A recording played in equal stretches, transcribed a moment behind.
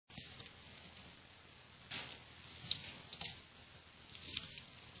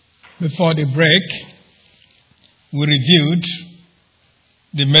Before the break, we reviewed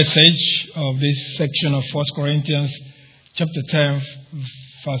the message of this section of 1 Corinthians chapter 10,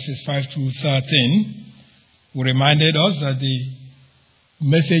 verses 5 to 13. We reminded us that the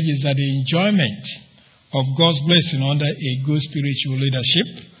message is that the enjoyment of God's blessing under a good spiritual leadership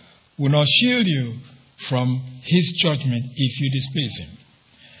will not shield you from His judgment if you displease Him.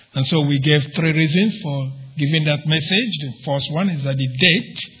 And so we gave 3 reasons for giving that message. The first one is that the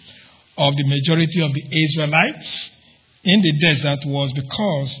date of the majority of the Israelites in the desert was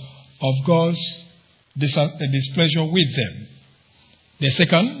because of God's displeasure with them. The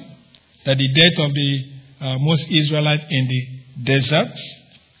second, that the death of the most Israelites in the desert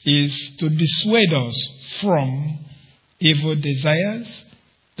is to dissuade us from evil desires,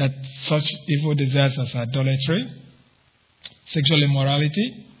 that such evil desires as idolatry, sexual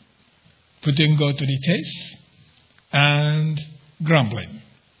immorality, putting God to the test, and grumbling.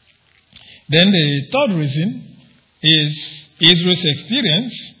 Then the third reason is Israel's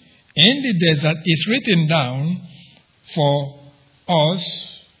experience in the desert is written down for us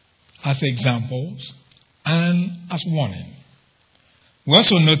as examples and as warning. We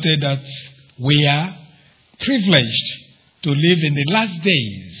also noted that we are privileged to live in the last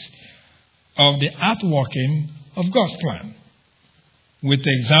days of the outworking of God's plan, with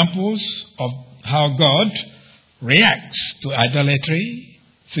examples of how God reacts to idolatry,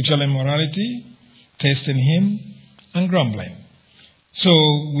 sexual immorality, testing Him, and grumbling. So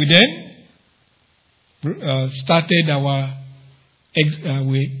we then started our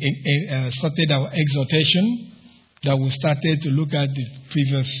exhortation that we started to look at the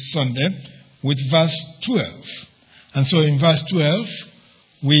previous Sunday with verse 12. And so in verse 12,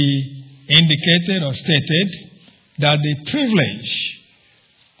 we indicated or stated that the privilege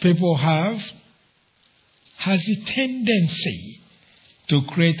people have has a tendency to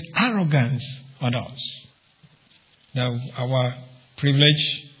create arrogance on us. Now, our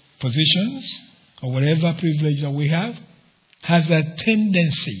privileged positions, or whatever privilege that we have, has a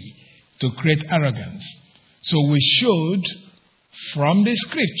tendency to create arrogance. So we showed from the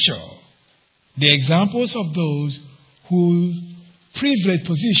scripture the examples of those whose privileged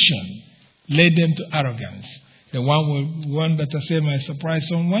position led them to arrogance. The one that I say might surprise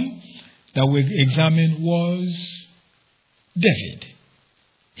someone that we examined was David.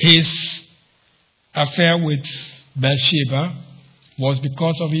 His affair with Bathsheba was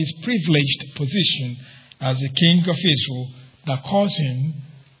because of his privileged position as the king of Israel that caused him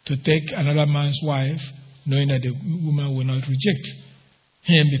to take another man's wife, knowing that the woman will not reject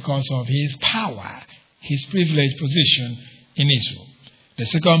him because of his power, his privileged position in Israel. The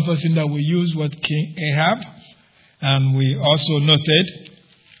second person that we used was King Ahab, and we also noted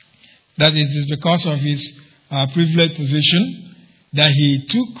that it is because of his privileged position that he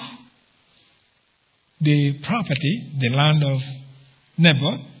took the property, the land of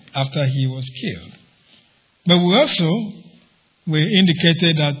Naboth, after he was killed. But we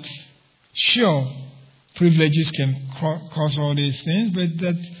indicated that, sure, privileges can cause all these things, but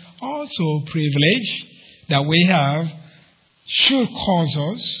that also privilege that we have should cause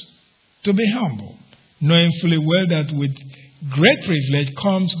us to be humble, knowing fully well that with great privilege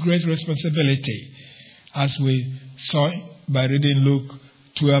comes great responsibility, as we saw by reading Luke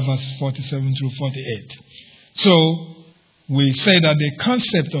 12, verse 47 through 48. So, we say that the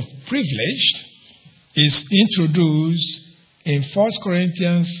concept of privilege is introduced in 1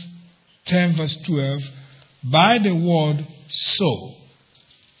 Corinthians 10, verse 12, by the word so,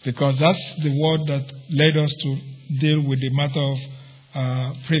 because that's the word that led us to deal with the matter of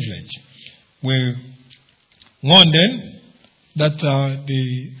privilege. We warned then that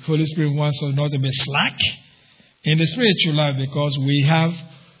the Holy Spirit wants us not to be slack in the spiritual life because we have,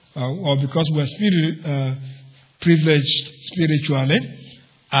 or because we are privileged spiritually,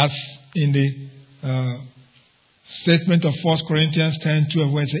 as in the statement of 1 Corinthians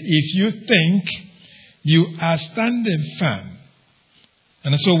 10:12, where it says, if you think you are standing firm.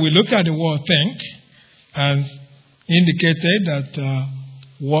 And so we look at the word think and indicated that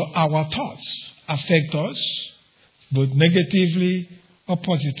our thoughts affect us both negatively or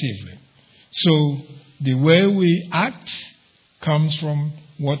positively. So the way we act comes from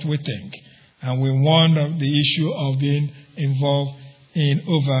what we think. And we warned of the issue of being involved in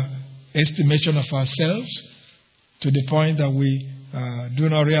overestimation of ourselves to the point that we do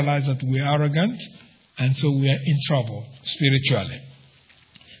not realize that we are arrogant, and so we are in trouble spiritually.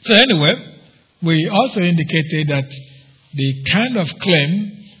 So anyway, we also indicated that the kind of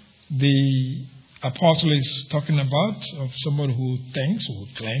claim the apostle is talking about, of somebody who thinks, who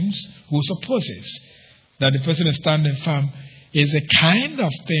claims, who supposes that the person is standing firm, is the kind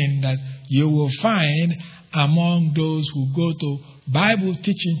of thing that you will find among those who go to Bible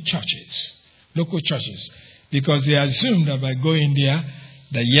teaching churches, local churches, because they assume that by going there,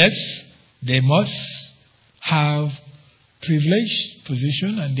 that yes, they must have privileged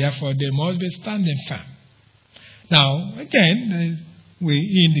position and therefore they must be standing firm. Now, again, we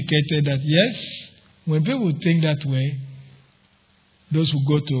indicated that yes, when people think that way, those who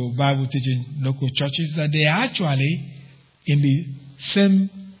go to Bible teaching local churches, that they are actually in the same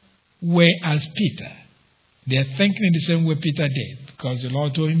way as Peter. They are thinking in the same way Peter did, because the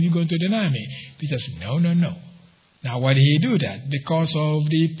Lord told him, "You're going to deny me." Peter said, "No, no, no." Now, why did he do that? Because of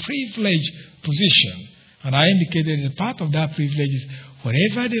the privileged position. And I indicated that part of that privilege is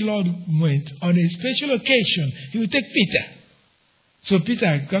whenever the Lord went on a special occasion, he would take Peter. So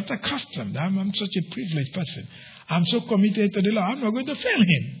Peter got accustomed. I'm such a privileged person. I'm so committed to the Lord. I'm not going to fail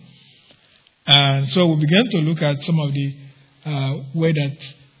him. And so we began to look at some of the way that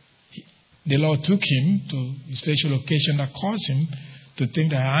the Lord took him to a special occasion that caused him to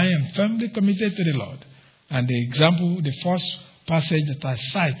think that I am firmly committed to the Lord. And the example, the first passage that I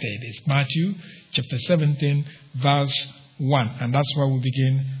cited is Matthew chapter 17, verse 1. And that's where we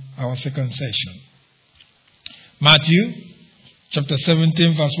begin our second session. Matthew chapter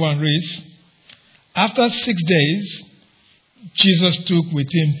 17, verse 1 reads, "After 6 days, Jesus took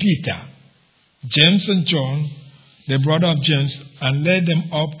with him Peter, James and John, the brother of James, and led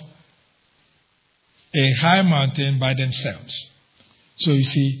them up a high mountain by themselves." So you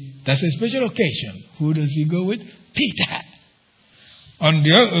see, that's a special occasion. Who does he go with? Peter. On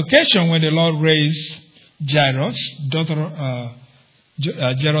the occasion when the Lord raised Jairus' daughter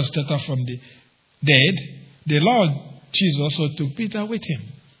from the dead, the Lord Jesus also took Peter with him,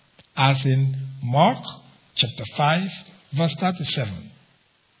 as in Mark chapter 5, verse 37.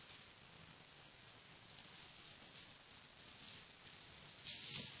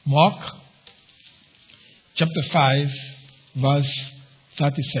 Mark chapter 5, verse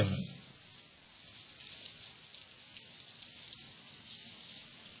 37.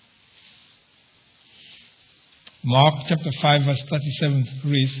 Mark chapter 5, verse 37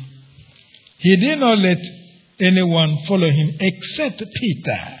 reads, "He did not let anyone follow him except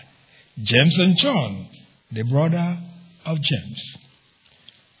Peter, James and John, the brother of James."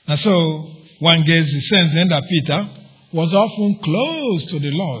 And so one gets the sense then that Peter was often close to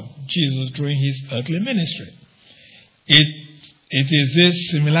the Lord Jesus during his earthly ministry. It is this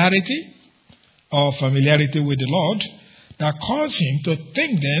similarity or familiarity with the Lord that caused him to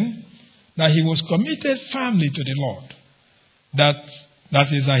think then that he was committed firmly to the Lord. That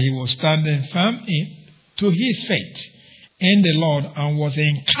is, that he was standing firm to his faith in the Lord and was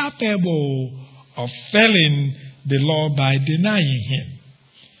incapable of failing the Lord by denying him.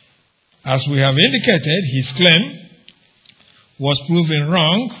 As we have indicated, his claim was proven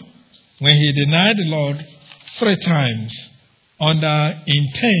wrong when he denied the Lord 3 times under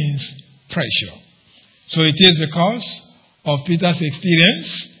intense pressure. So it is because of Peter's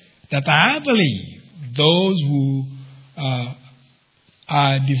experience that I believe those who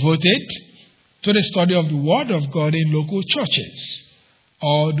are devoted to the study of the Word of God in local churches,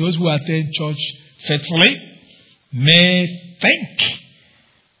 or those who attend church faithfully, may think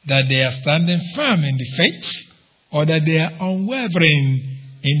that they are standing firm in the faith, or that they are unwavering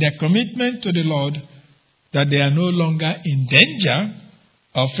in their commitment to the Lord, that they are no longer in danger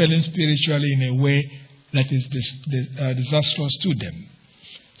of failing spiritually in a way that is disastrous to them.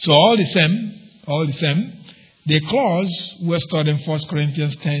 So all the same, the clause we're studying 1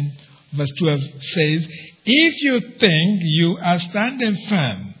 Corinthians 10, verse 12 says, "If you think you are standing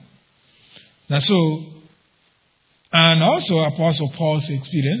firm." Now and also Apostle Paul's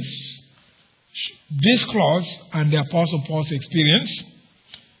experience, this clause and the Apostle Paul's experience,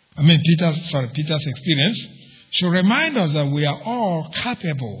 Peter's experience, should remind us that we are all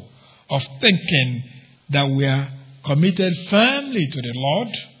capable of thinking that we are committed firmly to the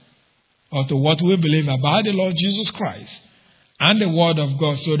Lord, or to what we believe about the Lord Jesus Christ and the Word of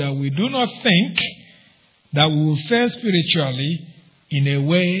God, so that we do not think that we will fail spiritually in a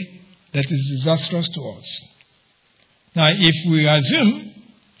way that is disastrous to us. Now, if we assume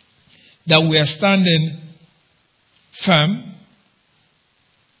that we are standing firm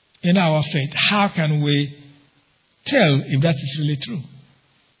in our faith, how can we tell if that is really true?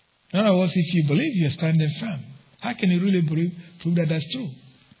 In other words, if you believe you're standing firm, how can you really prove that that's true?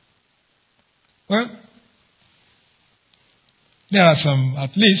 Well, there are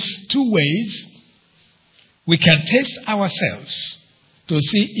at least 2 ways we can test ourselves to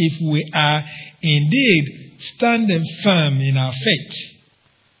see if we are indeed standing firm in our faith,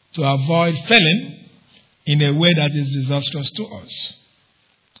 to avoid failing in a way that is disastrous to us.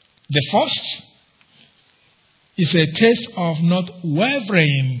 The first is a taste of not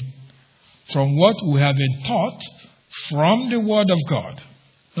wavering from what we have been taught from the Word of God.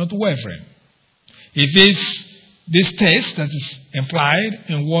 Not wavering. It is this taste that is implied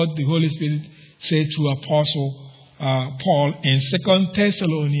in what the Holy Spirit said to Apostle Paul in 2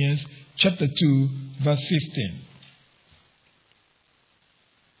 Thessalonians chapter 2, verse 15.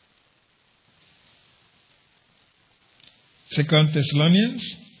 Second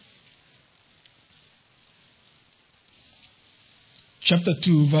Thessalonians chapter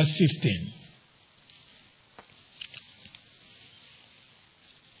 2, verse 15.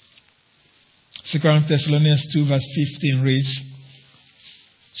 Second Thessalonians 2, verse 15 reads,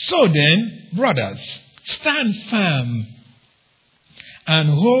 "So then, brothers, stand firm and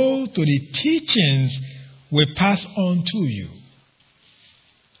hold to the teachings we pass on to you,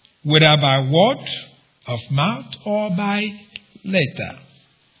 whether by word of mouth or by letter."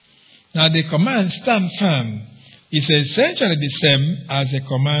 Now the command stand firm is essentially the same as the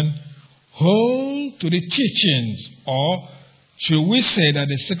command hold to the teachings, or should we say that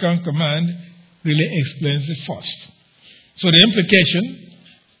the second command really explains the first. So the implication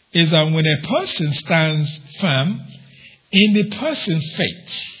is that when a person stands firm in the person's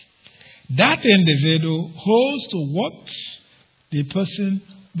faith, that individual holds to what the person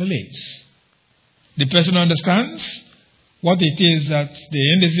believes. The person understands what it is that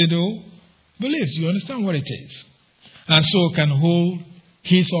the individual believes. You understand what it is. And so can hold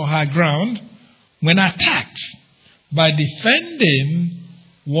his or her ground when attacked by defending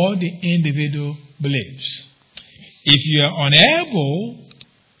what the individual believes. If you are unable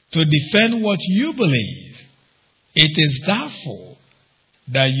to defend what you believe, it is therefore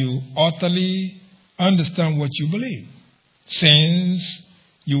that you utterly understand what you believe, since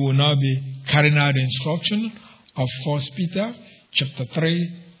you will not be carrying out the instruction of 1 Peter chapter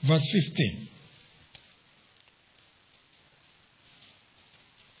 3, verse 15.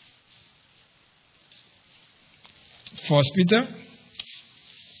 First Peter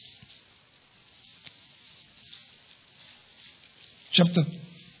chapter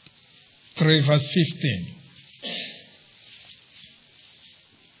 3, verse 15.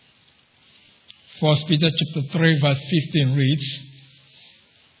 1 Peter chapter 3, verse 15 reads,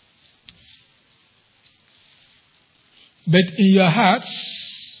 "But in your hearts,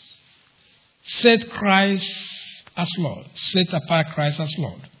 set Christ as Lord." Set apart Christ as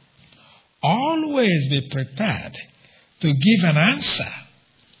Lord. "Always be prepared to give an answer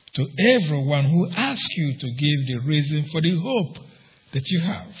to everyone who asks you to give the reason for the hope that you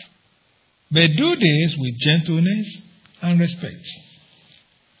have. But do this with gentleness and respect."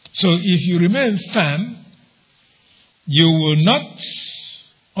 So if you remain firm, you will not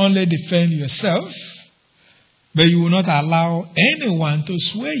only defend yourself, but you will not allow anyone to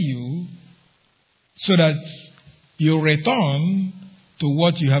sway you so that you return to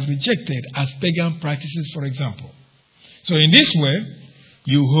what you have rejected as pagan practices, for example. So in this way,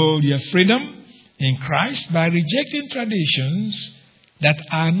 you hold your freedom in Christ by rejecting traditions that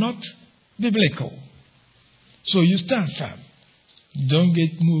are not biblical. So you stand firm. Don't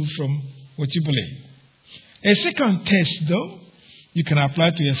get moved from what you believe. A second test, though, you can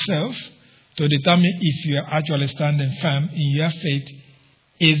apply to yourself to determine if you are actually standing firm in your faith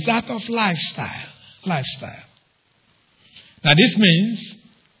is that of lifestyle. Now this means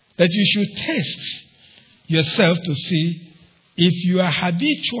that you should test yourself to see if you are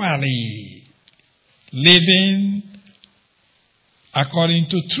habitually living according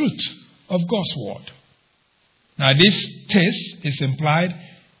to truth of God's word. Now this test is implied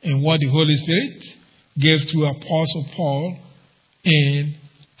in what the Holy Spirit gave to Apostle Paul in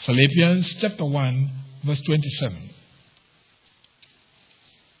Philippians chapter 1, verse 27.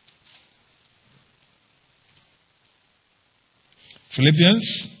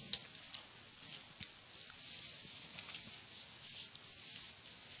 Philippians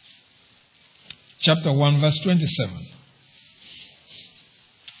chapter 1, verse 27.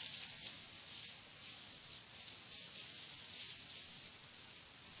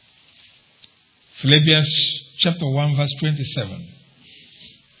 Philippians chapter 1, verse 27.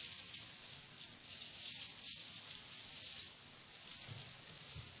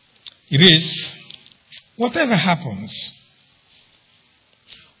 It is, "Whatever happens,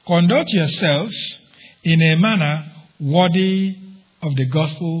 conduct yourselves in a manner worthy of the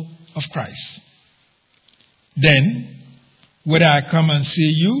gospel of Christ. Then, whether I come and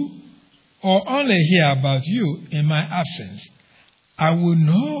see you or only hear about you in my absence, I will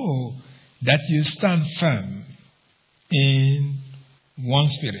know that you stand firm in one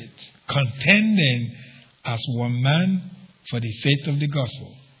spirit, contending as one man for the faith of the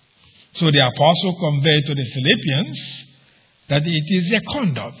gospel. So the apostle conveyed to the Philippians that it is their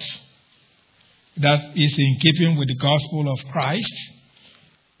conduct that is in keeping with the gospel of Christ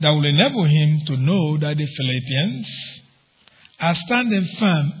that will enable him to know that the Philippians are standing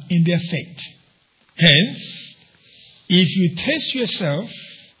firm in their faith. Hence, if you test yourself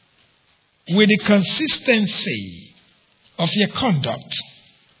with the consistency of your conduct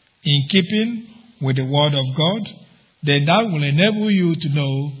in keeping with the word of God, then that will enable you to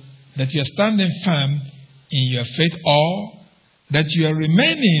know that you are standing firm in your faith, or that you are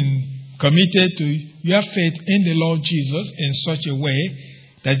remaining committed to your faith in the Lord Jesus in such a way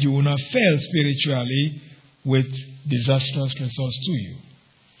that you will not fail spiritually with disastrous results to you.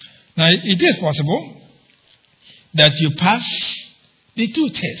 Now, it is possible that you pass the two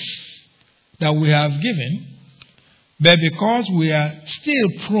tests that we have given, but because we are still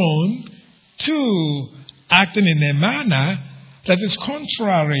prone to acting in a manner that is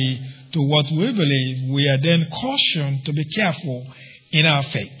contrary to what we believe, we are then cautioned to be careful in our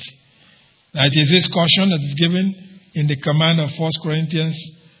faith. Now, it is this caution that is given in the command of 1 Corinthians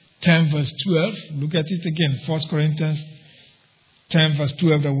 10 verse 12. Look at it again, 1 Corinthians 10 verse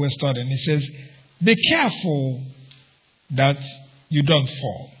 12 that we're studying. It says, be careful that you don't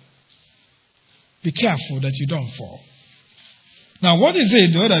fall. Be careful that you don't fall. Now, what is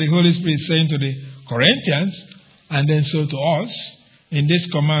it, though, that the Holy Spirit is saying to the Corinthians and then so to us in this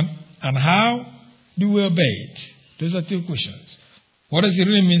command, and how do we obey it? Those are two questions. What does it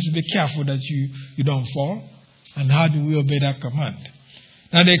really mean to be careful that you don't fall? And how do we obey that command?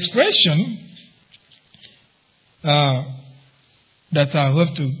 Now, the expression that I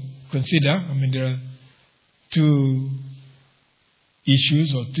hope to consider, there are two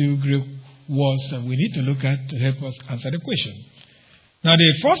issues or two Greek words that we need to look at to help us answer the question. Now,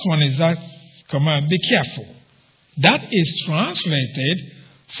 the first one is that command, be careful. That is translated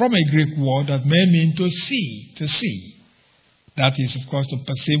from a Greek word that may mean to see. That is, of course, to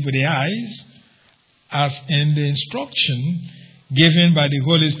perceive with the eyes, as in the instruction given by the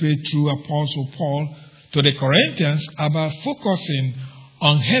Holy Spirit through Apostle Paul to the Corinthians about focusing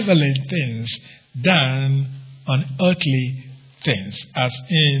on heavenly things than on earthly things, as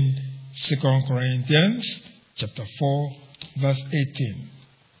in 2 Corinthians chapter 4, verse 18.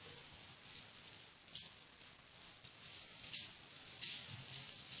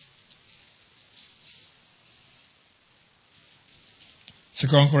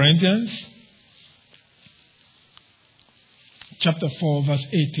 Second Corinthians chapter 4, verse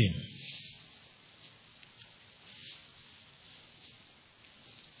 18.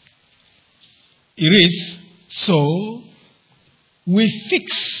 It reads, so we fix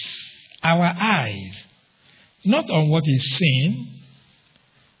our eyes not on what is seen,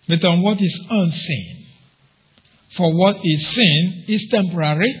 but on what is unseen. For what is seen is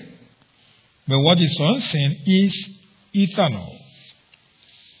temporary, but what is unseen is eternal.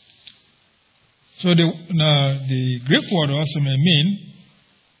 So the Greek word also may mean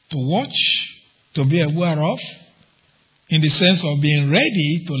to watch, to be aware of, in the sense of being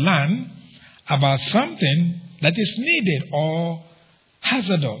ready to learn about something that is needed or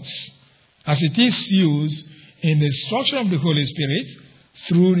hazardous, as it is used in the instruction of the Holy Spirit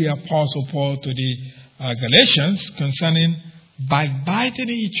through the Apostle Paul to the Galatians concerning backbiting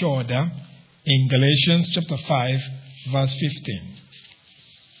each other in Galatians chapter 5, verse 15.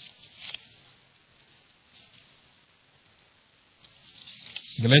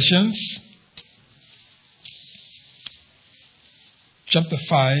 Galatians chapter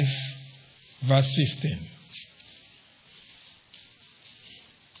 5, verse 15.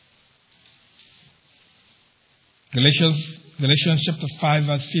 Galatians chapter 5,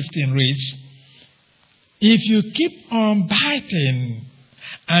 verse 15 reads, if you keep on biting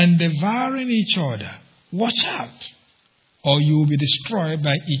and devouring each other, watch out, or you will be destroyed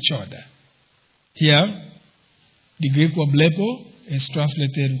by each other. Here, the Greek word blepo is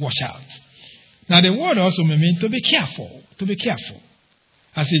translated watch out. Now, the word also may mean to be careful,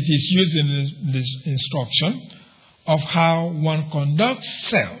 as it is used in this instruction of how one conducts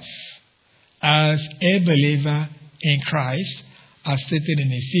self as a believer in Christ, as stated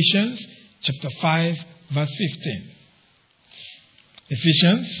in Ephesians chapter 5, verse 15.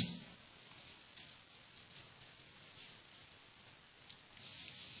 Ephesians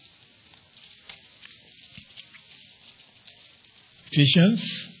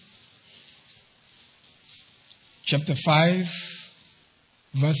chapter 5,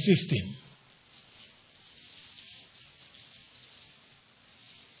 verse 15.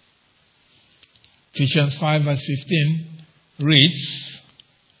 Ephesians 5, verse 15 reads,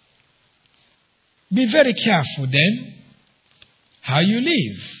 Be very careful then how you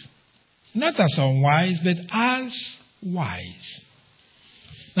live. Not as unwise, but as wise.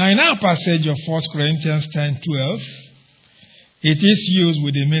 Now in our passage of 1 Corinthians 10:12, it is used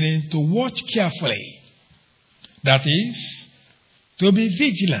with the meaning to watch carefully. That is, to be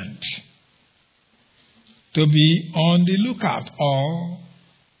vigilant, to be on the lookout, or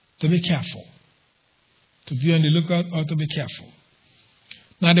to be careful. To be on the lookout or to be careful.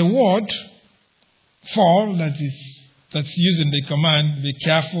 Now the word fall that's used in the command, be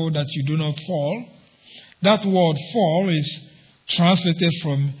careful that you do not fall. That word fall is translated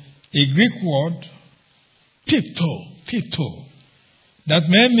from a Greek word, pipto, that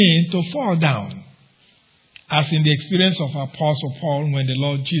may mean to fall down, as in the experience of Apostle Paul when the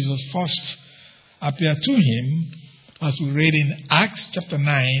Lord Jesus first appeared to him, as we read in Acts chapter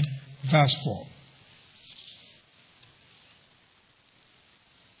 9, verse 4.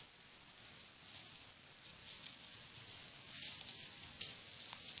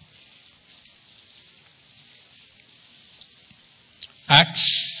 Acts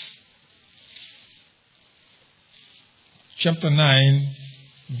chapter 9,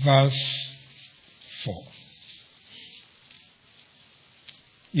 verse 4.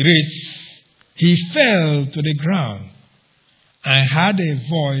 It reads, he fell to the ground and had a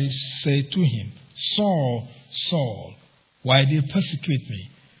voice say to him, Saul, Saul, why do you persecute me?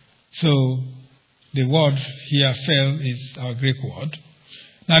 So the word here fell is our Greek word.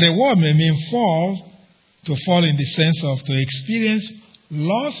 Now the word may mean fall, to fall in the sense of to experience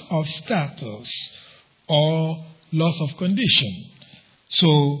loss of status or loss of condition.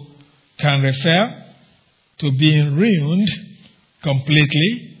 So can refer to being ruined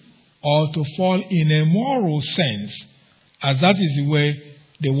completely or to fall in a moral sense, as that is the way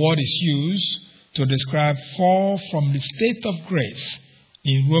the word is used to describe fall from the state of grace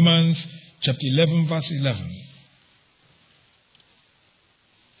in Romans chapter 11, verse 11.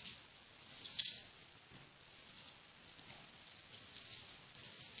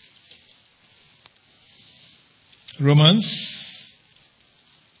 Romans,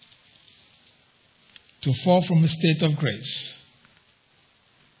 to fall from a state of grace.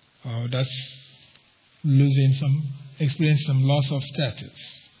 That's experiencing some loss of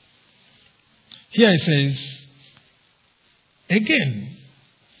status. Here it says, again,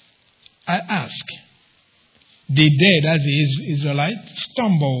 I ask, did they, as the Israelites,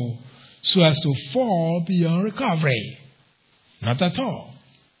 stumble so as to fall beyond recovery? Not at all.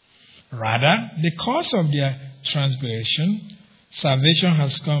 Rather, because of their transgression, salvation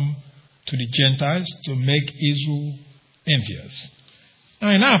has come to the Gentiles to make Israel envious. Now,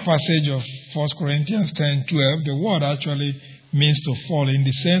 in our passage of 1 Corinthians 10:12, the word actually means to fall in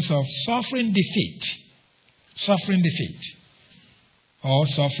the sense of suffering defeat, or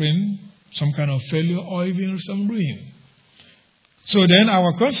suffering some kind of failure, or even some ruin. So then,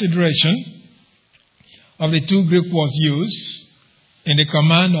 our consideration of the two Greek words used in the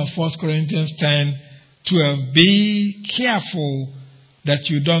command of 1 Corinthians 10:12, be careful that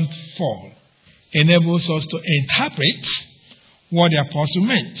you don't fall, enables us to interpret what the apostle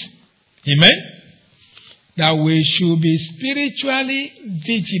meant. Amen? That we should be spiritually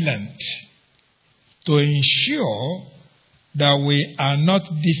vigilant to ensure that we are not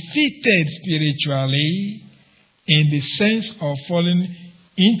defeated spiritually in the sense of falling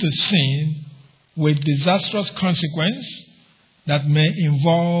into sin with disastrous consequence that may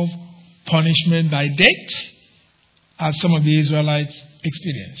involve punishment by death, as some of the Israelites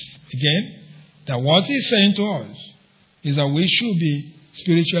experienced. Again, that what he's saying to us is that we should be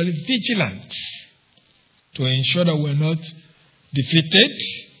spiritually vigilant to ensure that we're not defeated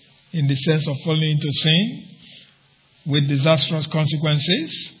in the sense of falling into sin with disastrous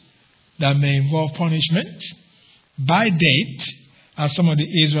consequences that may involve punishment by death, as some of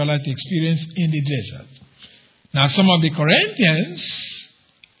the Israelites experienced in the desert. Now, some of the Corinthians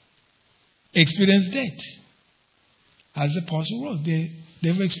experienced death. As the apostle wrote,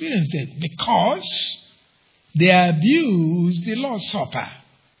 they've experienced death because they abused the Lord's Supper,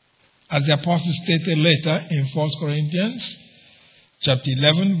 as the apostle stated later in 1 Corinthians chapter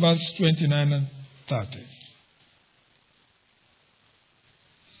 11, verse 29 and 30.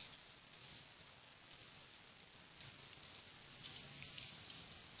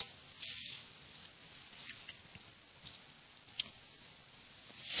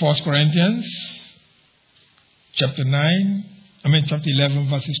 First Corinthians chapter 11,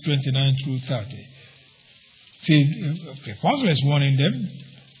 verses 29 through 30. See, the apostle is warning them,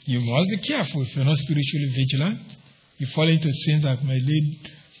 you must be careful if you're not spiritually vigilant. You fall into sins that may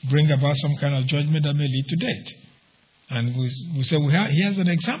bring about some kind of judgment that may lead to death. And we say, he has an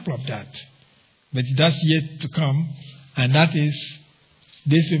example of that But that's yet to come, and that is,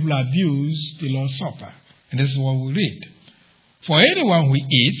 these people abuse the Lord's Supper. And this is what we read. For anyone who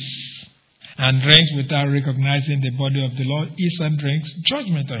eats and drinks without recognizing the body of the Lord eats and drinks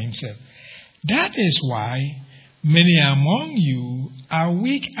judgment on himself. That is why many among you are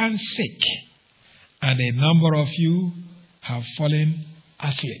weak and sick, and a number of you have fallen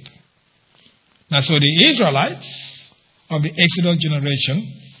asleep. Now, so the Israelites of the Exodus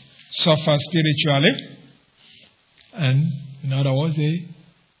generation suffer spiritually, and in other words, they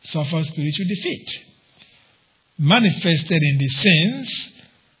suffer spiritual defeat, manifested in the sins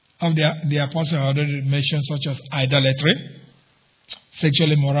of the apostle already mentioned, such as idolatry,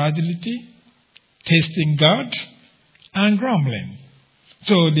 sexual immorality, tasting God, and grumbling.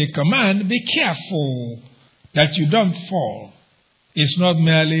 So the command, be careful that you don't fall. It's not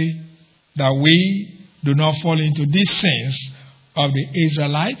merely that we do not fall into these sins of the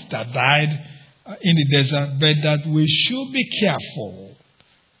Israelites that died in the desert, but that we should be careful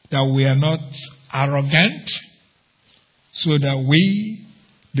that we are not arrogant, so that we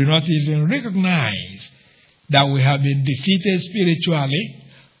do not even recognize that we have been defeated spiritually,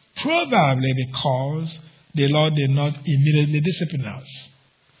 probably because the Lord did not immediately discipline us.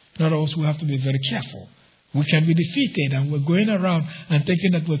 In other words, we have to be very careful. We can be defeated and we're going around and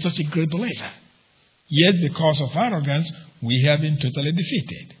thinking that we're such a great believer. Yet, because of arrogance, we have been totally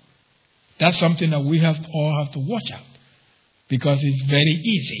defeated. That's something that we all have to watch out, because it's very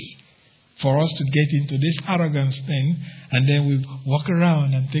easy for us to get into this arrogance thing, and then we walk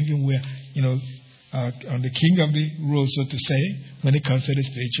around and thinking we're, on the king of the road, so to say, when it comes to the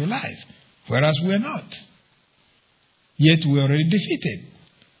spiritual life, whereas we're not. Yet we're already defeated.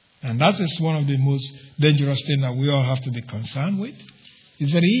 And that is one of the most dangerous things that we all have to be concerned with.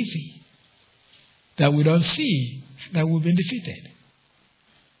 It's very easy that we don't see that we've been defeated.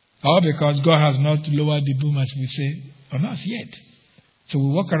 Or because God has not lowered the boom, as we say, on us yet. So we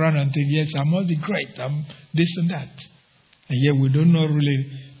walk around and think, yes, I must be great, I'm this and that. And yet we do not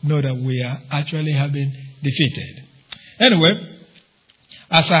really know that we are actually have been defeated. Anyway,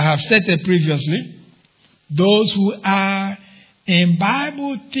 as I have stated previously, those who are in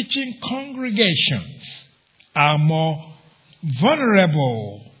Bible teaching congregations are more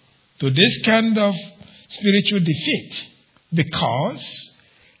vulnerable to this kind of spiritual defeat, because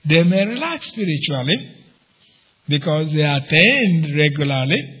they may relax spiritually, because they attend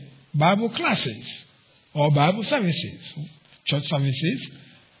regularly Bible classes or Bible services, church services,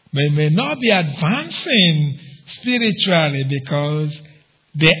 but may not be advancing spiritually because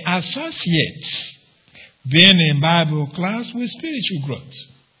they associate being in Bible class with spiritual growth.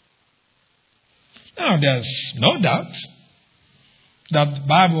 Now, there's no doubt that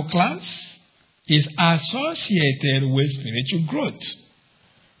Bible class is associated with spiritual growth.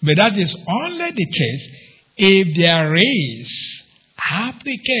 But that is only the case if there is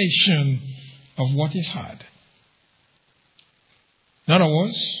application of what is heard. In other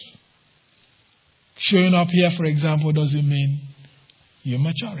words, showing up here, for example, doesn't mean you're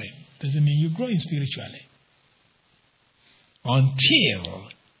maturing. Doesn't mean you're growing spiritually. Until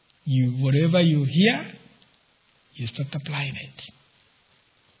whatever you hear, you start applying it.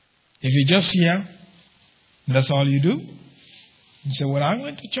 If you just hear, that's all you do, you say, well, I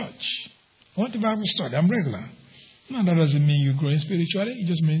went to church. I went to Bible study. I'm regular. No, that doesn't mean you're growing spiritually. It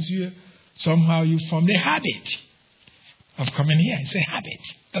just means somehow you formed a habit of coming here. It's a habit.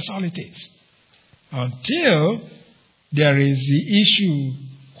 That's all it is. Until there is the issue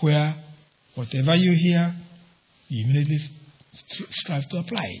where whatever you hear, you immediately strive to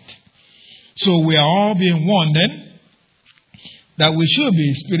apply it. So we are all being warned then that we should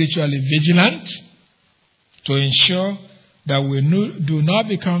be spiritually vigilant to ensure that we do not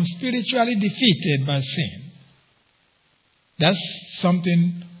become spiritually defeated by sin. That's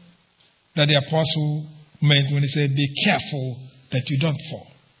something that the apostle meant when he said, be careful that you don't fall.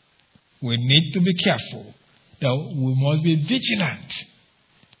 We need to be careful that we must be vigilant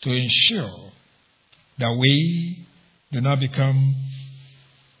to ensure that we do not become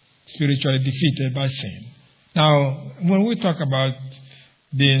spiritually defeated by sin. Now, when we talk about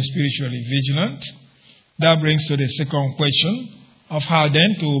being spiritually vigilant, that brings to the second question of how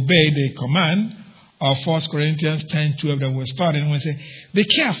then to obey the command of 1 Corinthians 10:12 that we're starting when we say, be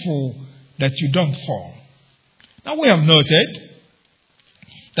careful that you don't fall. Now, we have noted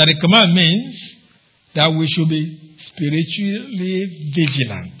that the command means that we should be spiritually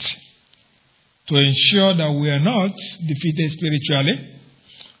vigilant to ensure that we are not defeated spiritually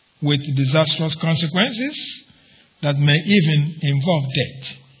with disastrous consequences that may even involve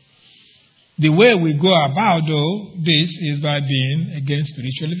death. The way we go about, though, this is by being, again,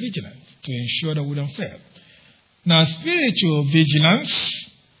 spiritually vigilant to ensure that we don't fail. Now, spiritual vigilance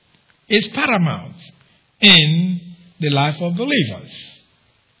is paramount in the life of believers.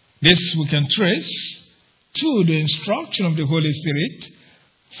 This we can trace to the instruction of the Holy Spirit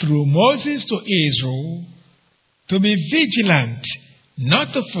through Moses to Israel to be vigilant,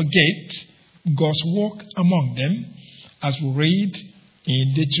 not to forget God's work among them, as we read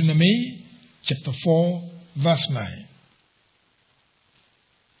in Deuteronomy chapter 4, verse 9.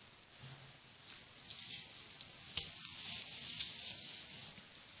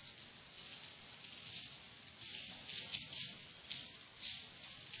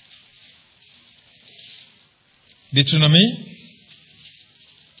 Deuteronomy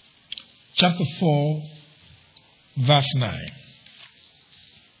chapter 4, verse 9.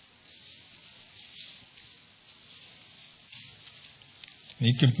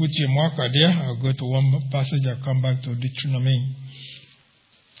 You can put your marker there. I'll go to one passage. I'll come back to Deuteronomy.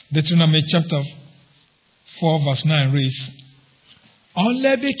 Deuteronomy chapter 4, verse 9 reads,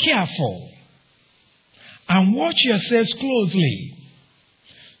 "Only be careful and watch yourselves closely,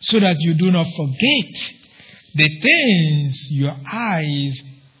 so that you do not forget the things your eyes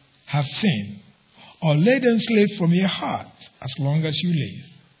have seen, or let them slip from your heart as long as you live.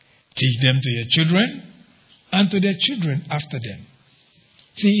 Teach them to your children and to their children after them."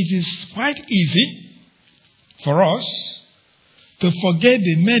 See, it is quite easy for us to forget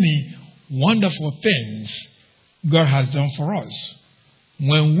the many wonderful things God has done for us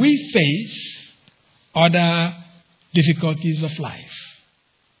when we face other difficulties of life.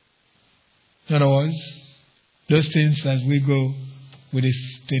 In other words, those things as we go with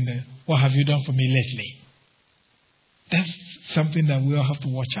this thing, what have you done for me lately? That's something that we all have to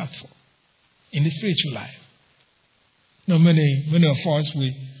watch out for in the spiritual life. Now, many of us,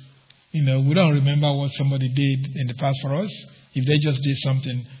 we don't remember what somebody did in the past for us. If they just did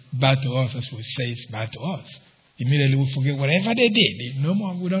something bad to us, as we say it's bad to us, immediately we forget whatever they did. No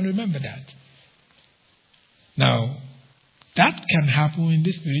more, we don't remember that. Now, that can happen in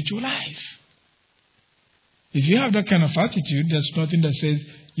the spiritual life. If you have that kind of attitude, there's nothing that says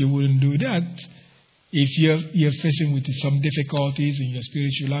you wouldn't do that. If you're facing with some difficulties in your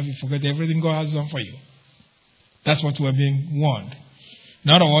spiritual life, you forget everything God has done for you. That's what we're being warned. In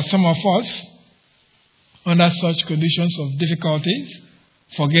other words, some of us, under such conditions of difficulties,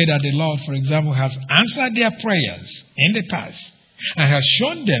 forget that the Lord, for example, has answered their prayers in the past and has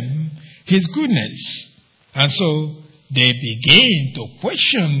shown them His goodness. And so they begin to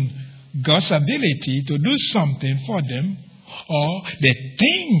question God's ability to do something for them, or they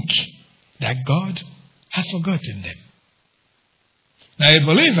think that God has forgotten them. Now, a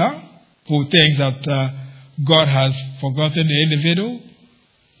believer who thinks that God has forgotten the individual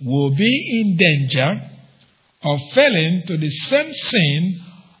will be in danger of falling to the same sin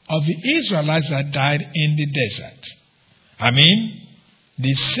of the Israelites that died in the desert. I mean,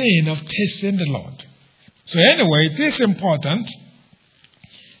 the sin of tasting the Lord. So anyway, it is important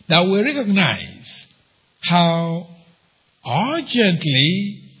that we recognize how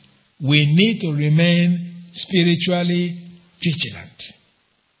urgently we need to remain spiritually vigilant.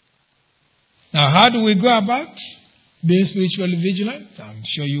 Now, how do we go about being spiritually vigilant? I'm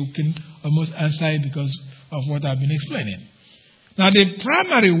sure you can almost answer it because of what I've been explaining. Now, the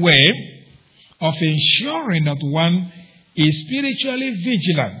primary way of ensuring that one is spiritually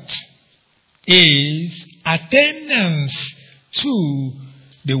vigilant is attendance to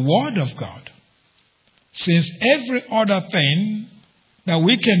the Word of God. Since every other thing that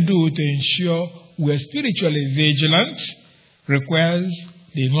we can do to ensure we're spiritually vigilant requires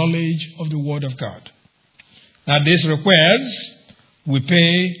the knowledge of the Word of God. Now, this requires we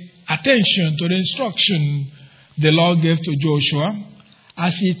pay attention to the instruction the Lord gave to Joshua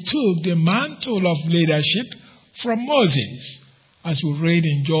as he took the mantle of leadership from Moses, as we read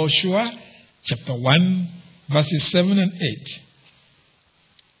in Joshua chapter 1, verses 7 and 8.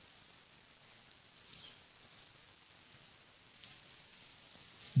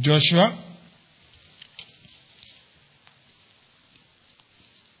 Joshua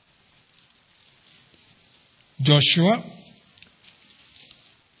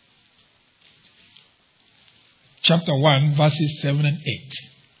chapter 1, verses 7 and 8.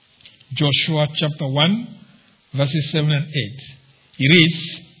 Joshua chapter 1, verses 7 and 8. It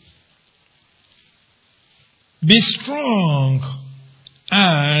reads, "Be strong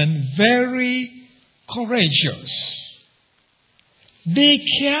and very courageous. Be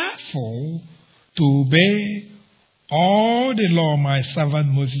careful to obey all the law my servant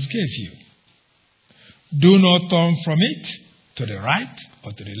Moses gave you. Do not turn from it to the right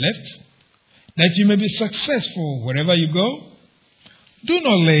or to the left, that you may be successful wherever you go. Do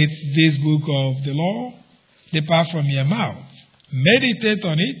not let this book of the law depart from your mouth. Meditate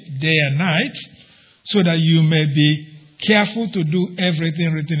on it day and night, so that you may be careful to do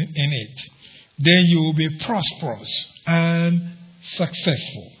everything written in it. Then you will be prosperous and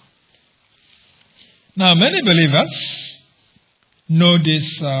successful. Now, many believers know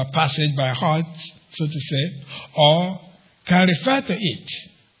this passage by heart, so to say, or can refer to it.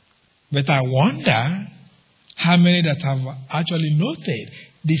 But I wonder how many that have actually noted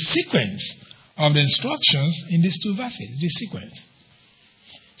the sequence of the instructions in these two verses, the sequence.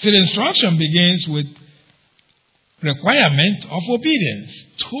 So the instruction begins with requirement of obedience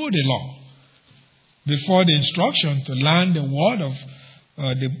to the law before the instruction to learn the word of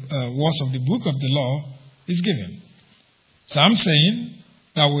the words of the book of the law is given. So I'm saying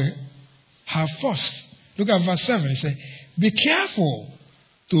that we have first. Look at verse 7. It says, be careful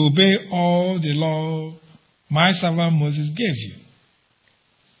to obey all the law my servant Moses gave you.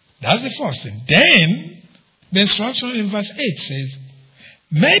 That's the first thing. Then the instruction in verse 8 says,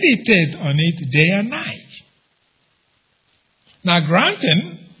 meditate on it day and night. Now,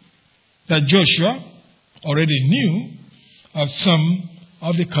 granting that Joshua already knew of some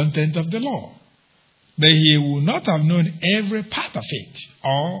of the content of the law, but he would not have known every part of it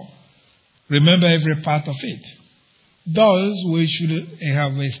or remember every part of it. Thus, we should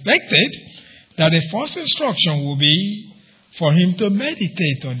have expected that the first instruction will be for him to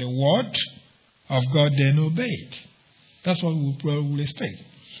meditate on the word of God, then obey it. That's what we probably expect.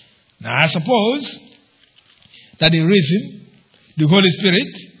 Now, I suppose that the reason the Holy Spirit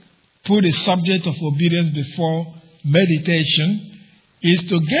put the subject of obedience before meditation is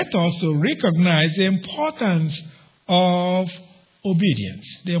to get us to recognize the importance of obedience.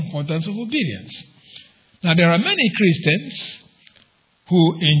 The importance of obedience. Now, there are many Christians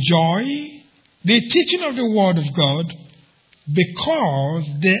who enjoy the teaching of the Word of God because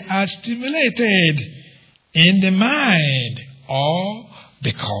they are stimulated in the mind or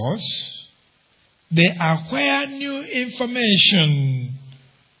because they acquire new information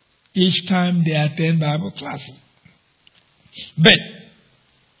each time they attend Bible classes. But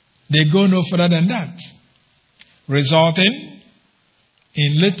they go no further than that, resulting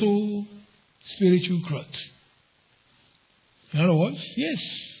in little spiritual growth. In other words, yes,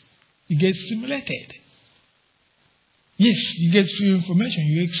 you get stimulated. Yes, you get free information,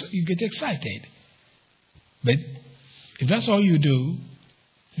 you get excited. But if that's all you do,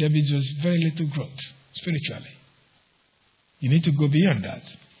 there'll be just very little growth spiritually. You need to go beyond that.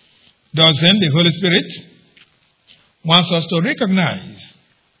 Thus then, the Holy Spirit wants us to recognize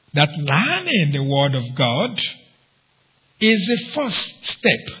that learning the Word of God is the first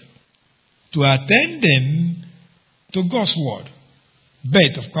step to attending to God's Word.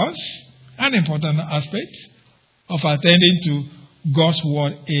 But, of course, an important aspect of attending to God's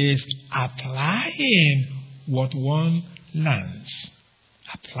Word is applying what one learns.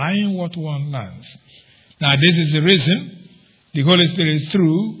 Applying what one learns. Now, this is the reason the Holy Spirit,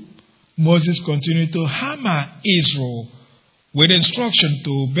 through Moses, continued to hammer Israel with instruction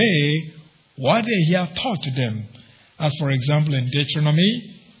to obey what he had taught to them. As, for example, in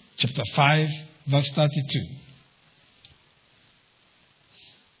Deuteronomy chapter 5, verse 32.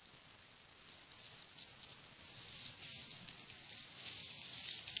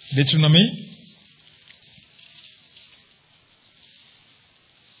 Deuteronomy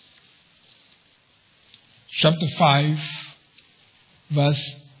chapter 5,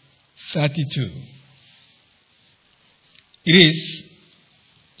 verse 32. It is,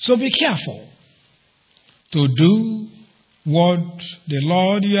 so be careful to do what the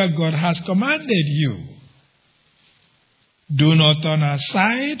Lord your God has commanded you. Do not turn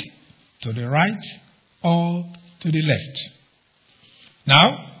aside to the right or to the left.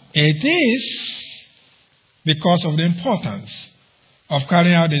 Now, it is because of the importance of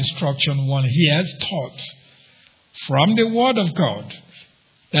carrying out the instruction one hears taught from the Word of God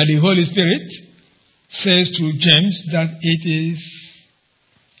that the Holy Spirit says to James that it is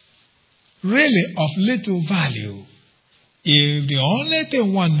really of little value if the only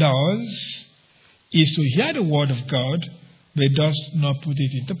thing one does is to hear the Word of God but does not put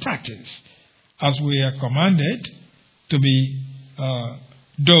it into practice, as we are commanded to be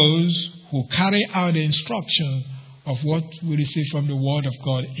those who carry out the instruction of what we receive from the Word of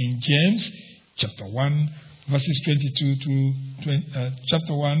God in James chapter 1, verses 22 to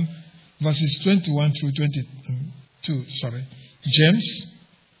chapter 1, verses 21 through 22. James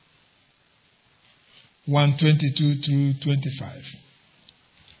 1, 22 to 25.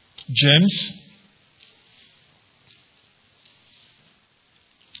 James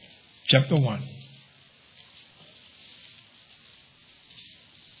chapter 1.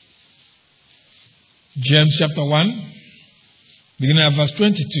 James chapter 1, beginning at verse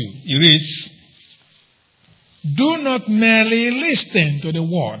 22. It reads, "Do not merely listen to the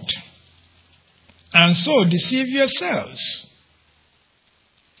word, and so deceive yourselves.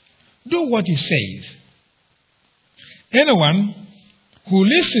 Do what he says. Anyone who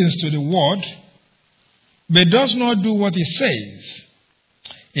listens to the word, but does not do what he says,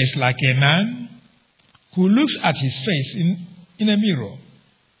 is like a man who looks at his face in a mirror,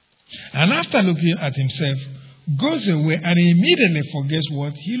 and after looking at himself, goes away and immediately forgets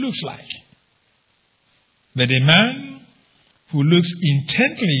what he looks like. But a man who looks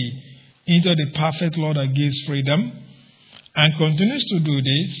intently into the perfect law that gives freedom and continues to do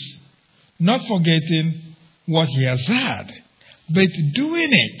this, not forgetting what he has heard, but doing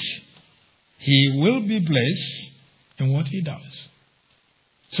it, he will be blessed in what he does."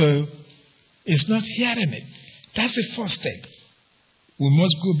 So, it's not hearing it. That's the first step. We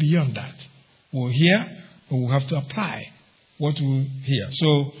must go beyond that. We'll hear, but we'll have to apply what we hear.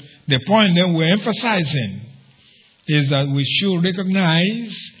 So, the point that we're emphasizing is that we should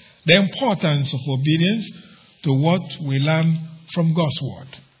recognize the importance of obedience to what we learn from God's word.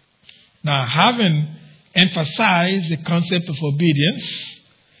 Now, having emphasized the concept of obedience,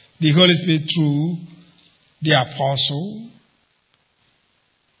 the Holy Spirit through the apostle,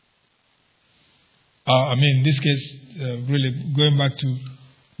 in this case, really going back to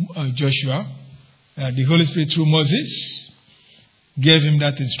Joshua, the Holy Spirit through Moses gave him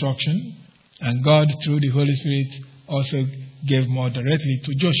that instruction, and God through the Holy Spirit also gave more directly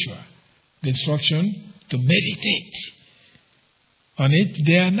to Joshua the instruction to meditate on it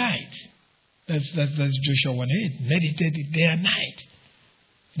day and night. That's Joshua 1:8. Meditate it day and night.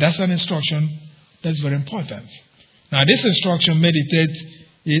 That's an instruction that's very important. Now, this instruction, meditate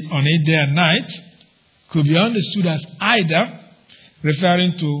it on it day and night, could be understood as either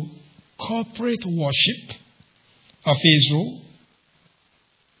referring to corporate worship of Israel,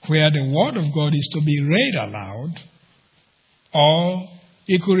 where the word of God is to be read aloud, or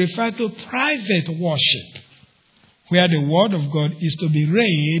it could refer to private worship, where the word of God is to be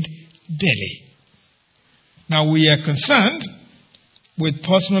read daily. Now, we are concerned with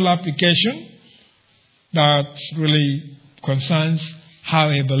personal application that really concerns how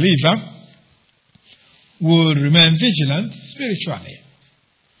a believer will remain vigilant spiritually.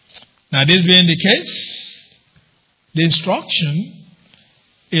 Now, this being the case, the instruction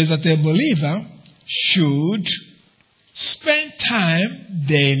is that a believer should spend time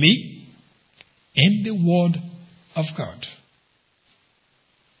daily in the Word of God.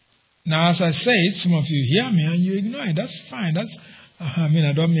 Now, as I said, some of you hear me and you ignore it. That's fine.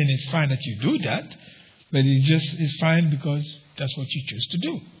 I don't mean it's fine that you do that, but it's fine because that's what you choose to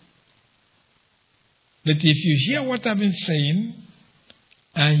do. But if you hear what I've been saying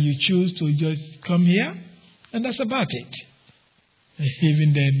and you choose to just come here, and that's about it.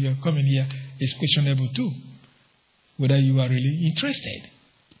 Even then, your coming here is questionable too, whether you are really interested.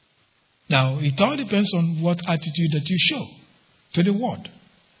 Now, it all depends on what attitude that you show to the word.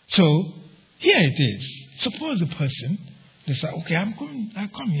 So, here it is. Suppose the person, they say, okay, I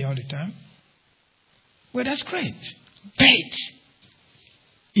come here all the time. Well, that's great. But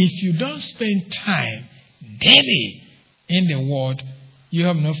if you don't spend time daily in the word, you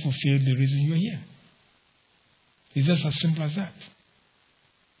have not fulfilled the reason you're here. It's just as simple as that.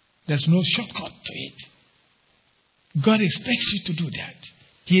 There's no shortcut to it. God expects you to do that.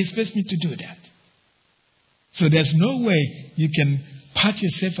 He expects me to do that. So there's no way you can pat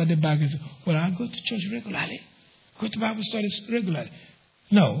yourself at the back and say, well, I go to church regularly. Go to Bible studies regularly.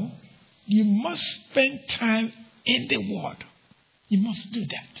 No. You must spend time in the Word. You must do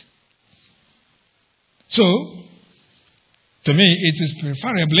that. So, to me, it is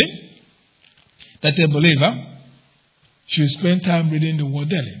preferably that a believer should spend time reading the Word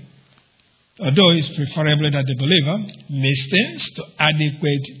daily. Although it's preferable that the believer listens to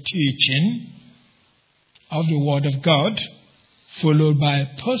adequate teaching of the Word of God, followed by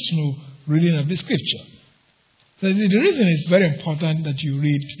personal reading of the Scripture. So the reason it's very important that you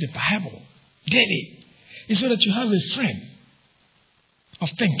read the Bible daily is so that you have a frame of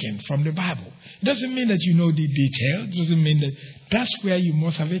thinking from the Bible. It doesn't mean that you know the detail. It doesn't mean that that's where you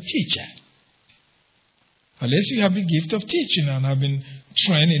must have a teacher. Unless you have the gift of teaching and have been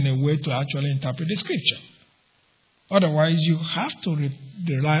trained in a way to actually interpret the Scripture. Otherwise, you have to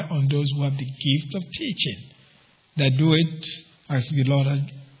rely on those who have the gift of teaching, that do it as the Lord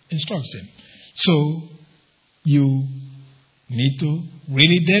instructs them. So, you need to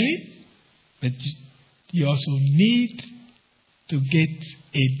read it daily, but you also need to get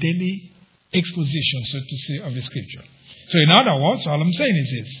a daily exposition, so to say, of the scripture. So in other words, all I'm saying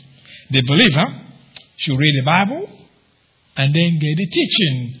is this. The believer should read the Bible and then get the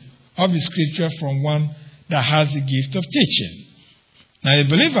teaching of the scripture from one that has the gift of teaching. Now, a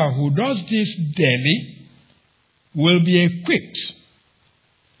believer who does this daily will be equipped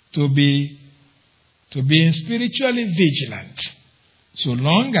to be spiritually vigilant, so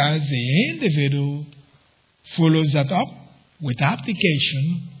long as the individual follows that up with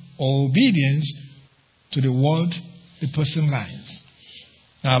application or obedience to the word the person learns.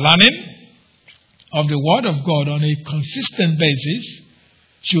 Now, learning of the word of God on a consistent basis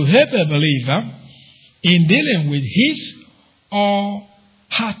should help a believer in dealing with his or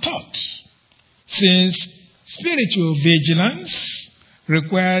her thoughts, since spiritual vigilance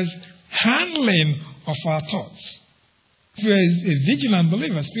requires handling of our thoughts. If you are a vigilant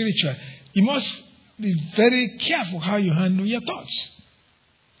believer, spiritual, you must be very careful how you handle your thoughts.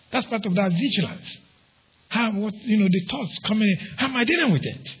 That's part of that vigilance. The thoughts coming in, how am I dealing with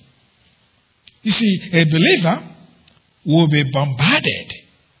it? You see, a believer will be bombarded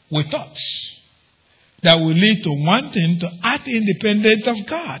with thoughts that will lead to wanting to act independent of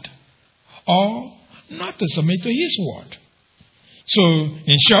God or not to submit to His word. So,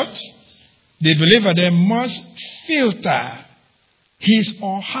 in short, the believer then must filter his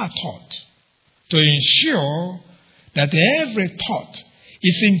or her thought to ensure that every thought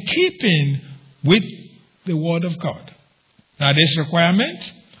is in keeping with the Word of God. Now, this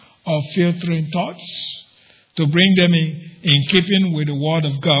requirement of filtering thoughts to bring them in keeping with the Word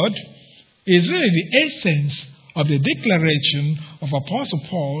of God is really the essence of the declaration of Apostle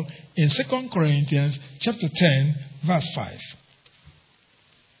Paul in 2 Corinthians chapter 10, verse 5.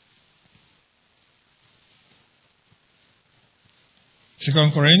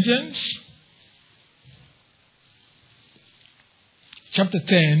 2 Corinthians chapter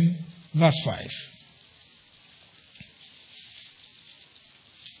 10, verse 5.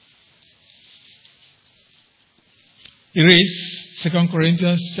 It reads, 2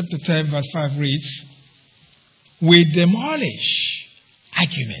 Corinthians chapter 10, verse 5 reads, "We demolish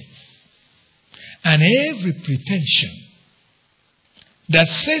arguments and every pretension that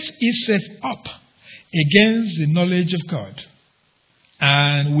sets itself up against the knowledge of God,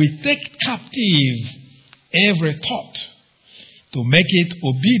 and we take captive every thought to make it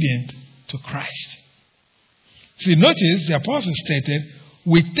obedient to Christ." See, notice the apostle stated,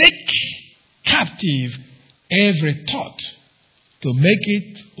 we take captive every thought to make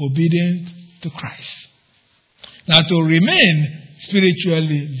it obedient to Christ. Now, to remain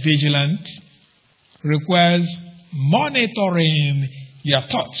spiritually vigilant requires monitoring your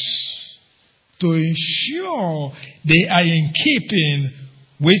thoughts to ensure they are in keeping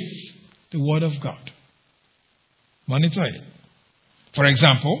with the Word of God. Monitor it. For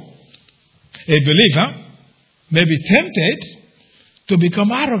example, a believer may be tempted to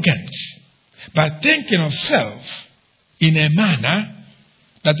become arrogant by thinking of self in a manner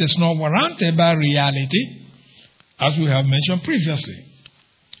that is not warranted by reality, as we have mentioned previously.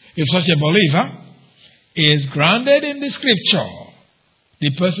 If such a believer is grounded in the Scripture, the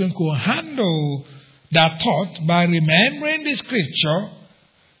person could handle that thought by remembering the Scripture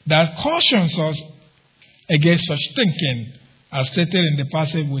that cautions us against such thinking, as stated in the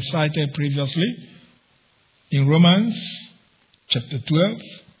passage we cited previously in Romans chapter 12,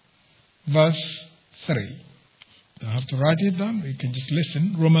 verse 3. You don't have to write it down. You can just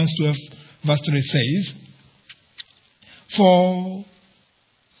listen. Romans 12, verse 3 says, "For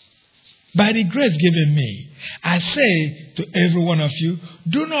by the grace given me, I say to every one of you,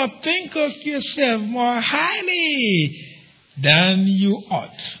 do not think of yourself more highly than you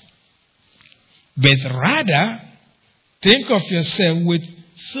ought, but rather think of yourself with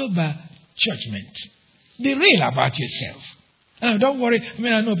sober judgment." Be real about yourself. Don't worry.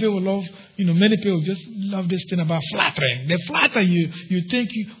 I know people love, many people just love this thing about flattering. They flatter you. You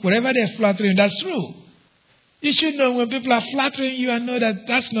think whatever they're flattering, that's true. You should know when people are flattering you and know that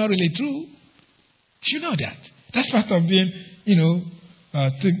that's not really true. You should know that. That's part of being,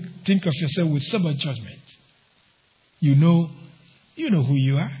 think of yourself with sober judgment. You know who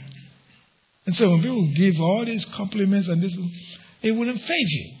you are. And so when people give all these compliments and this, it wouldn't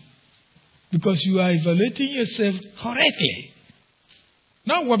faze you. Because you are evaluating yourself correctly.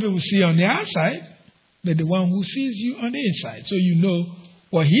 Not what people see on the outside, but the one who sees you on the inside. So you know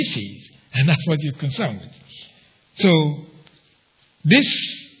what he sees. And that's what you're concerned with. So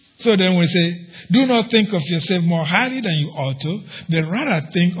then we say, do not think of yourself more highly than you ought to, but rather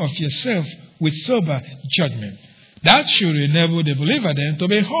think of yourself with sober judgment. That should enable the believer then to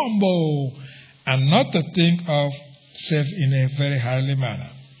be humble and not to think of self in a very highly manner.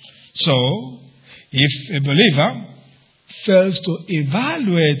 So, if a believer fails to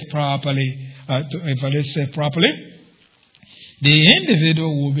evaluate self properly, the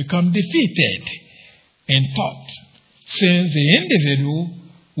individual will become defeated in thought, since the individual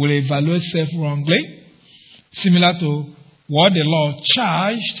will evaluate self wrongly, similar to what the Lord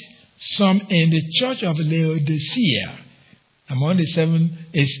charged some in the church of Laodicea, among the 7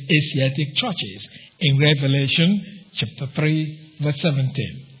 Asiatic churches, in Revelation chapter 3, verse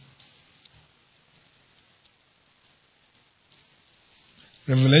 17.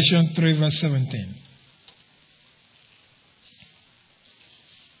 Revelation 3, verse 17.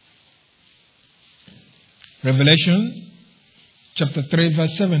 Revelation chapter 3,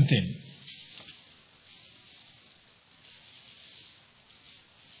 verse 17.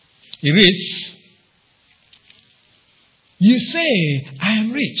 It reads, "You say, I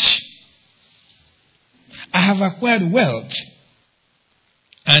am rich. I have acquired wealth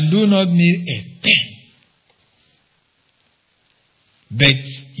and do not need a thing. But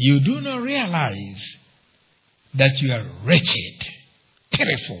you do not realize that you are wretched,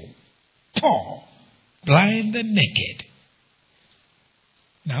 pitiful, poor, blind, and naked."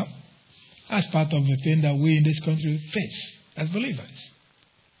 Now, that's part of the thing that we in this country face as believers.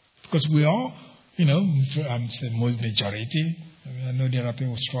 Because we all, I'm saying most majority, I know there are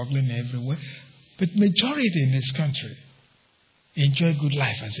people struggling everywhere, but majority in this country enjoy good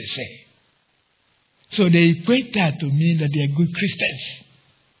life, as they say. So they equate that to mean that they are good Christians.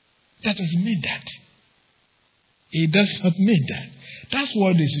 That doesn't mean that. It does not mean that. That's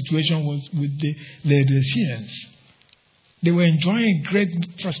what the situation was with the Laodiceans. They were enjoying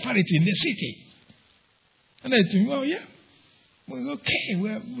great prosperity in the city. And they think, well, yeah, we're okay.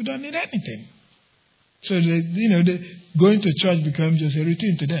 We don't need anything. So, going to church becomes just a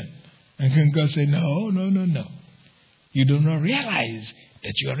routine to them. And then God said, no. You do not realize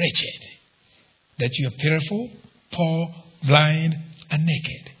that you are wretched, that you are pitiful, poor, blind, and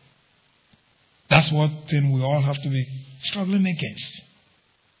naked. That's what thing we all have to be struggling against.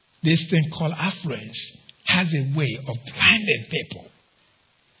 This thing called affluence has a way of blinding people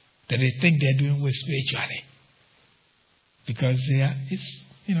that they think they're doing well spiritually. Because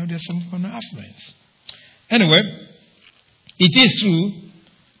there's some kind of affluence. Anyway, it is true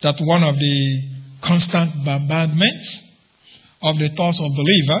that one of the constant bombardments of the thoughts of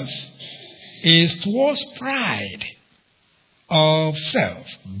believers is towards pride of self.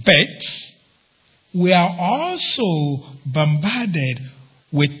 But we are also bombarded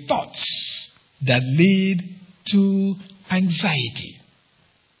with thoughts that lead to anxiety.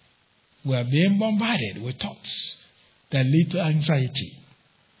 We are being bombarded with thoughts that lead to anxiety.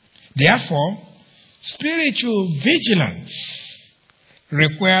 Therefore, spiritual vigilance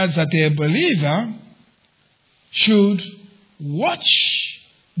requires that a believer should watch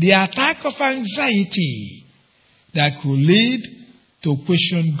the attack of anxiety that could lead to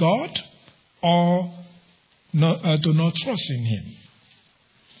question God or to not trust in Him.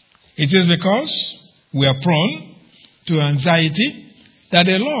 It is because we are prone to anxiety that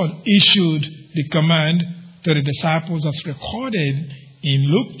the Lord issued the command to the disciples as recorded in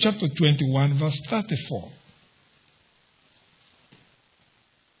Luke chapter 21, verse 34.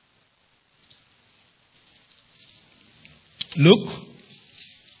 Luke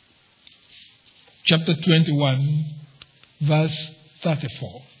chapter 21, verse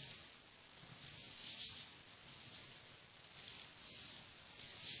 34.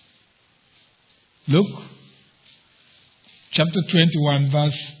 Luke chapter 21,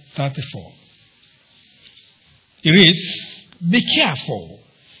 verse 34. It reads, "Be careful,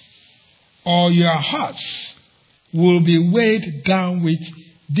 or your hearts will be weighed down with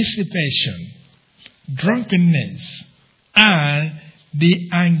dissipation, drunkenness, and the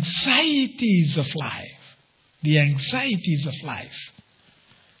anxieties of life." The anxieties of life.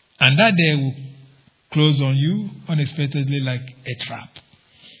 And that day will close on you unexpectedly like a trap.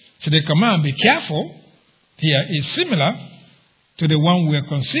 So the command, be careful, here is similar to the one we are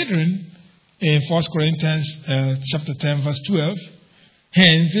considering in 1 Corinthians chapter 10, verse 12.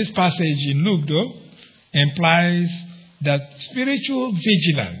 Hence, this passage in Luke, though, implies that spiritual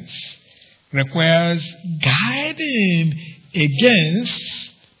vigilance requires guarding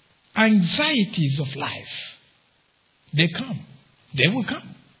against anxieties of life. They come. They will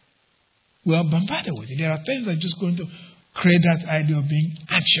come. We are bombarded with it. There are things that are just going to create that idea of being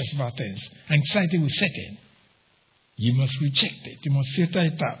anxious about things. Anxiety will set in. You must reject it. You must filter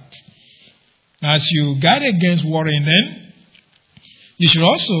it out. As you guard against worrying then, you should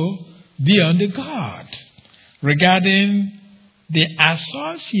also be on the guard regarding the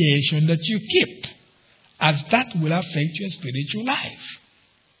association that you keep as that will affect your spiritual life.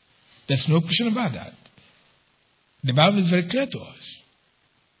 There's no question about that. The Bible is very clear to us.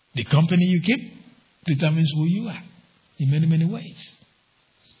 The company you keep determines who you are in many, many ways.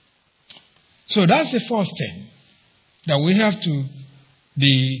 So that's the first thing, that we have to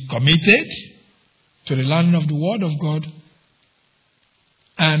be committed to the learning of the Word of God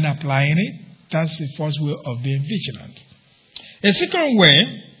and applying it. That's the first way of being vigilant. A second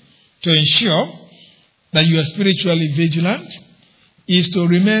way to ensure that you are spiritually vigilant is to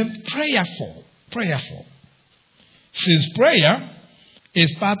remain prayerful. Prayerful. Since prayer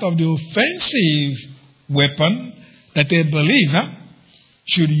is part of the offensive weapon that a believer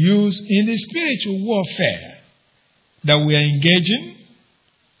should use in the spiritual warfare that we are engaging,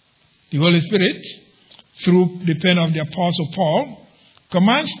 the Holy Spirit, through the pen of the Apostle Paul,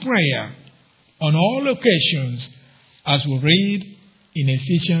 commands prayer on all occasions, as we read in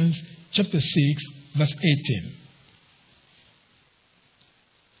Ephesians chapter 6, verse 18.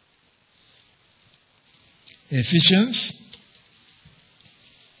 Ephesians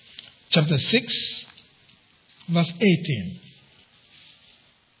chapter 6, verse 18.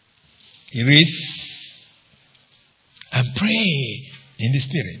 He reads, and pray in the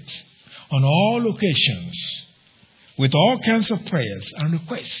Spirit on all occasions with all kinds of prayers and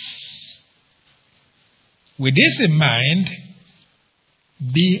requests. With this in mind,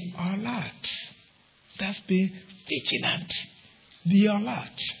 be alert. That's be vigilant. Be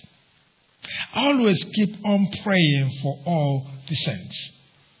alert. Always keep on praying for all the saints.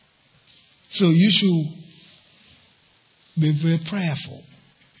 So you should be very prayerful.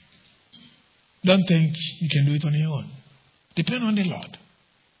 Don't think you can do it on your own. Depend on the Lord.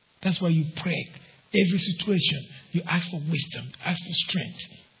 That's why you pray. Every situation, you ask for wisdom, ask for strength,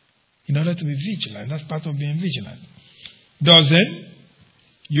 in order to be vigilant. That's part of being vigilant. Then,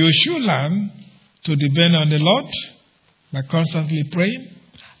 you should learn to depend on the Lord by constantly praying,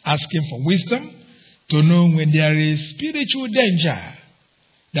 asking for wisdom, to know when there is spiritual danger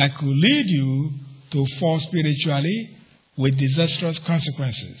that could lead you to fall spiritually with disastrous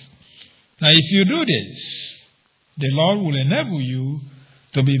consequences. Now, if you do this, the Lord will enable you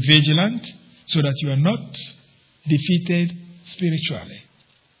to be vigilant so that you are not defeated spiritually.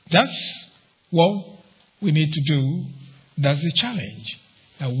 That's what we need to do. That's the challenge,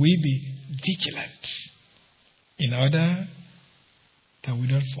 that we be vigilant in order that we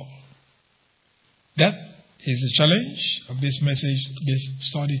don't fall. That is the challenge of this message, this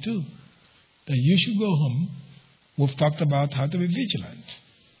study too. That you should go home. We've talked about how to be vigilant.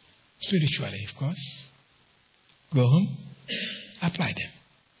 Spiritually, of course. Go home, apply them.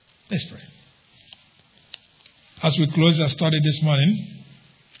 Let's pray. As we close our study this morning,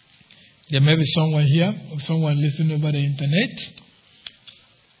 there may be someone here or someone listening over the internet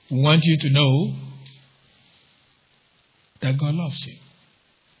who wants you to know that God loves you.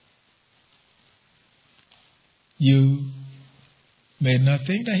 You may not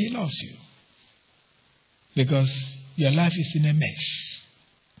think that He loves you because your life is in a mess.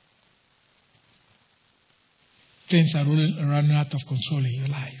 Things are running out of control in your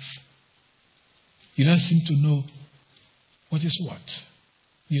life. You don't seem to know what is what.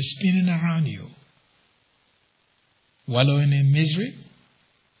 You're spinning around you, wallowing in misery,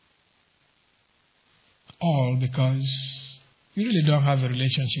 all because you really don't have a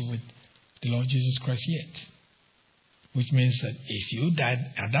relationship with the Lord Jesus Christ yet. Which means that if you died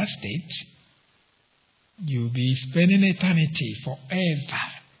at that state, you'll be spending eternity forever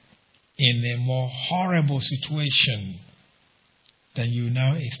in a more horrible situation than you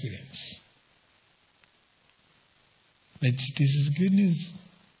now experience. But this is good news.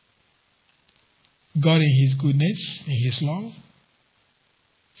 God in His goodness, in His love,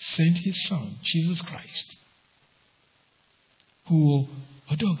 sent His Son, Jesus Christ, who,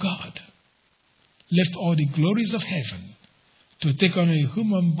 although God, left all the glories of heaven to take on a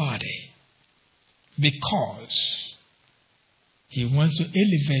human body because He wants to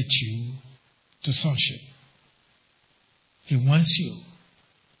elevate you to sonship. He wants you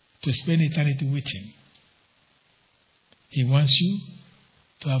to spend eternity with Him. He wants you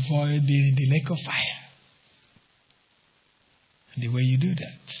to avoid being in the lake of fire. And the way you do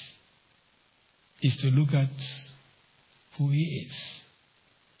that is to look at who He is.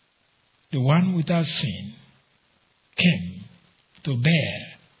 The one without sin came to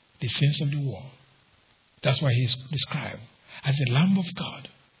bear the sins of the world. That's why He is described as the Lamb of God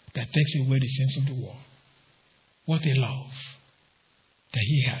that takes away the sins of the world. What a love that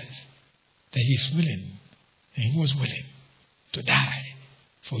He has, that He is willing, and He was willing to die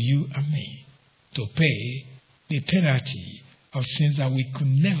for you and me, to pay the penalty of sins that we could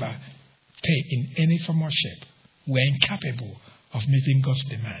never stay in any form or shape were incapable of meeting God's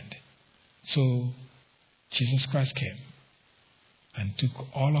demand. So Jesus Christ came and took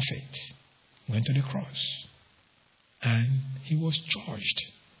all of it, went to the cross, and he was judged.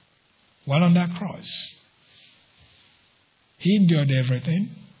 While on that cross, he endured everything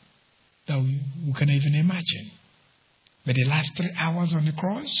that we can even imagine. But the last 3 hours on the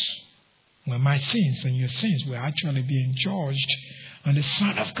cross, when my sins and your sins were actually being judged on the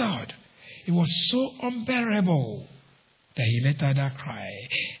Son of God, it was so unbearable that he let out that cry,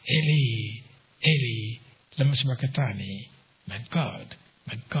 Eli, Eli, lama sabachthani, my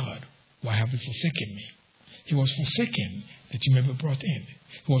God, why have you forsaken me? He was forsaken that you may be brought in.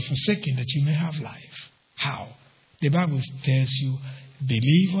 He was forsaken that you may have life. How? The Bible tells you,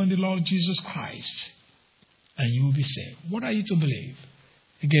 believe on the Lord Jesus Christ and you will be saved. What are you to believe?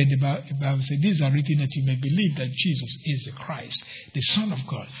 Again, the Bible says, these are written that you may believe that Jesus is the Christ, the Son of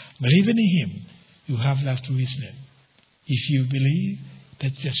God. Believing in him, you have life through his name. If you believe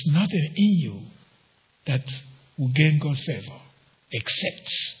that there's nothing in you that will gain God's favor, except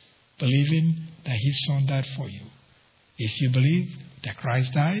believing that his Son died for you. If you believe that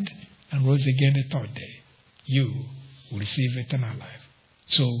Christ died and rose again the third day, you will receive eternal life.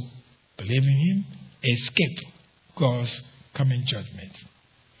 So, believe in him, escape God's coming judgment.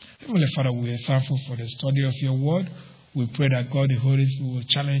 Heavenly Father, we are thankful for the study of your word. We pray that God the Holy Spirit will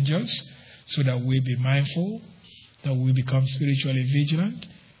challenge us so that we be mindful, that we become spiritually vigilant.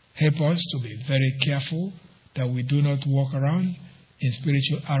 Help us to be very careful that we do not walk around in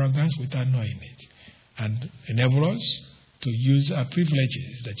spiritual arrogance without knowing it. And enable us to use our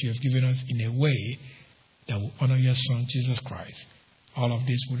privileges that you have given us in a way that will honor your Son, Jesus Christ. All of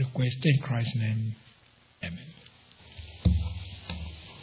this we request in Christ's name. Amen.